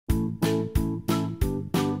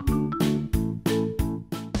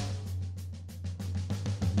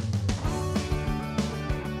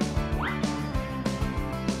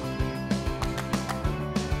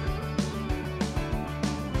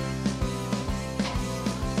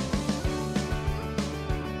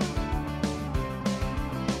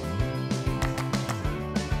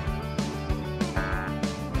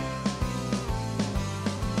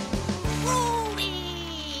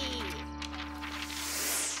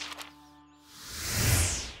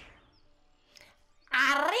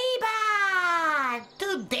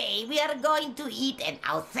are going to eat an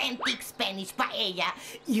authentic Spanish paella.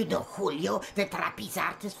 You know Julio, the trapeze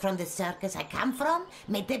artist from the circus I come from,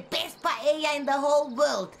 made the best paella in the whole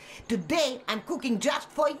world. Today, I'm cooking just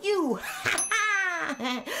for you.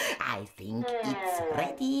 I think it's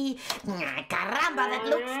ready. Caramba, that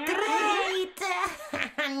looks great.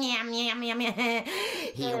 Yum, yum, yum, yum.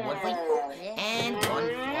 Here, one for you and one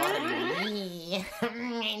for me.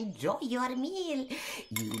 Enjoy your meal.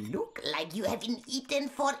 You look like you haven't eaten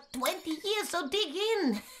for 20 years, so dig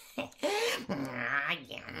in.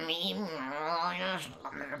 Yummy.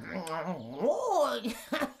 Oh,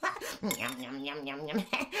 yum, yum, yum, yum, yum.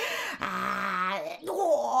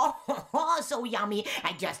 Oh, so yummy.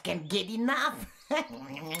 I just can't get enough.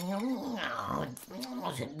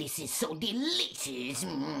 This is so delicious.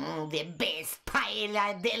 The best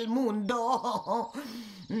paella del mundo.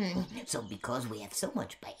 So because we have so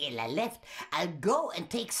much paella left, I'll go and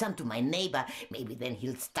take some to my neighbor. Maybe then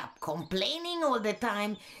he'll stop complaining all the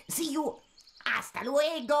time. See you. Hasta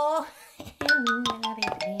luego.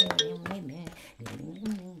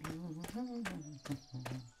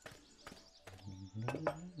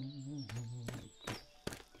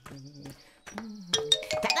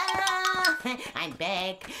 Ta-da! I'm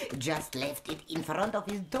back. Just left it in front of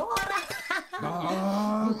his door.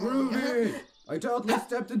 Groovy! I totally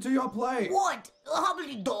stepped into your plate. What?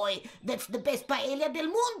 Hobbledoy, that's the best paella del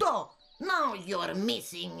mundo. Now you're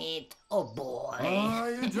missing it. Oh, boy. Oh,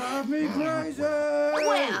 you drive me crazy.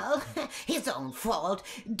 Well, his own fault.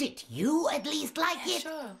 Did you at least like it?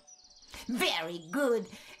 Sure. Very good.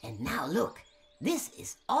 And now look, this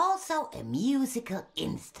is also a musical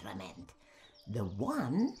instrument. The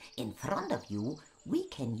one in front of you, we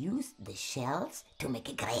can use the shells to make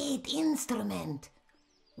a great instrument.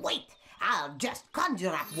 Wait, I'll just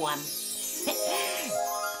conjure up one.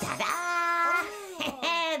 Ta-da!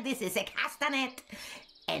 This is a castanet.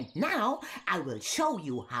 And now I will show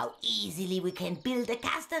you how easily we can build a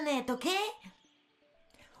castanet, okay?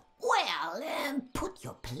 Well, put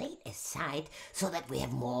your plate aside so that we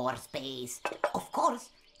have more space. Of course,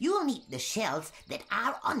 you'll need the shells that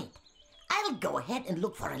are on it. I'll go ahead and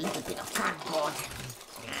look for a little bit of cardboard.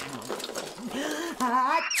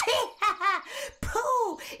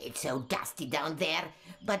 Pooh! It's so dusty down there.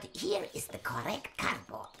 But here is the correct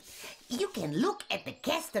cardboard. You can look at the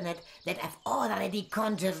castanet that I've already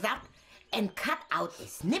conjured up and cut out a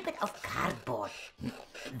snippet of cardboard.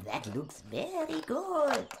 That looks very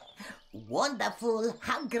good. Wonderful,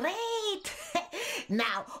 how great!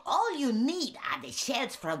 Now, all you need are the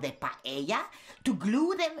shells from the paella to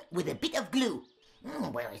glue them with a bit of glue.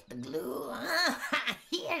 Where is the glue?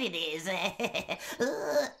 Here it is.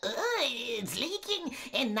 It's leaking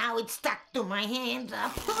and now it's stuck to my hand.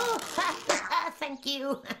 Thank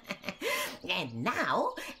you. And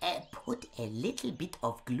now, put a little bit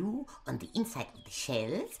of glue on the inside of the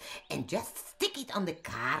shells and just stick it on the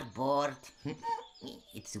cardboard.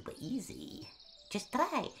 It's super easy. Just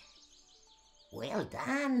try. Well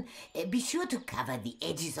done. Be sure to cover the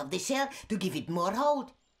edges of the shell to give it more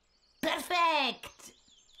hold. Perfect!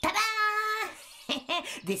 Ta-da!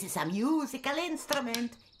 This is a musical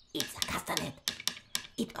instrument. It's a castanet.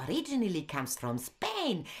 It originally comes from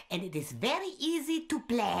Spain and it is very easy to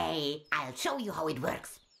play. I'll show you how it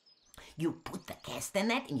works. You put the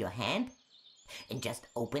castanet in your hand and just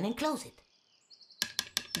open and close it.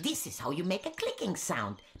 This is how you make a clicking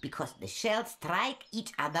sound because the shells strike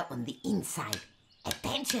each other on the inside.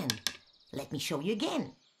 Attention! Let me show you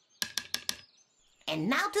again. And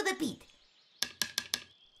now to the beat.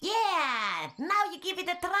 Yeah! Now you give it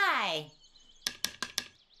a try.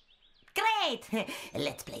 Great!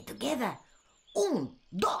 Let's play together. 1,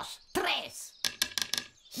 2, 3.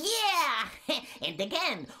 Yeah! And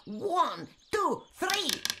again. 1, 2, 3.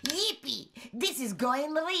 Yippee! This is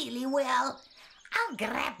going really well. I'll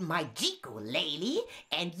grab my ukulele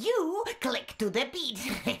and you click to the beat.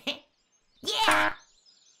 Yeah!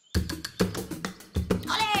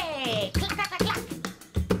 Ole! Clack, clack, clack, clack.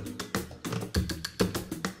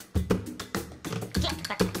 Clack,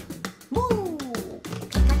 clack, clack. Woo!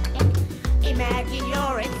 Clack, clack, clack. Imagine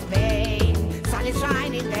you're in Spain. Sun is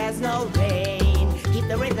shining, there's no rain. Keep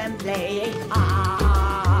the rhythm playing.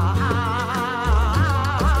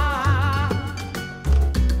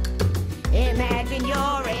 Imagine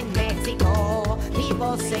you're in Mexico.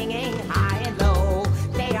 People singing high and low.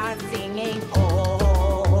 They are singing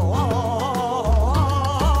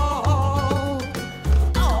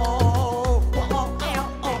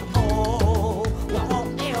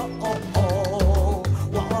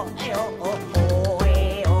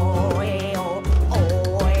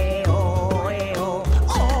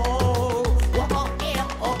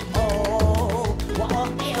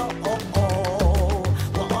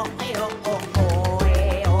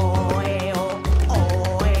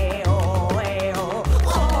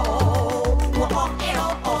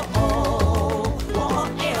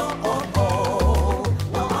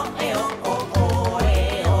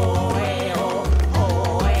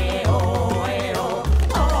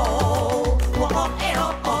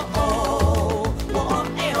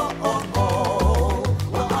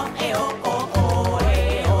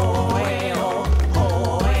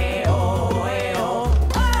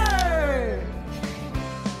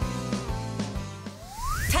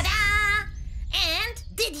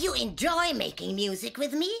enjoy making music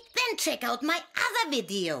with me? Then check out my other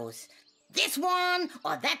videos. This one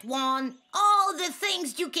or that one. All the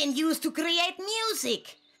things you can use to create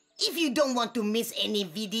music. If you don't want to miss any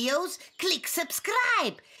videos, click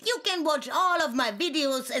subscribe. You can watch all of my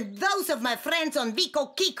videos and those of my friends on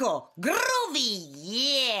WikoKiko. Groovy,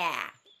 yeah!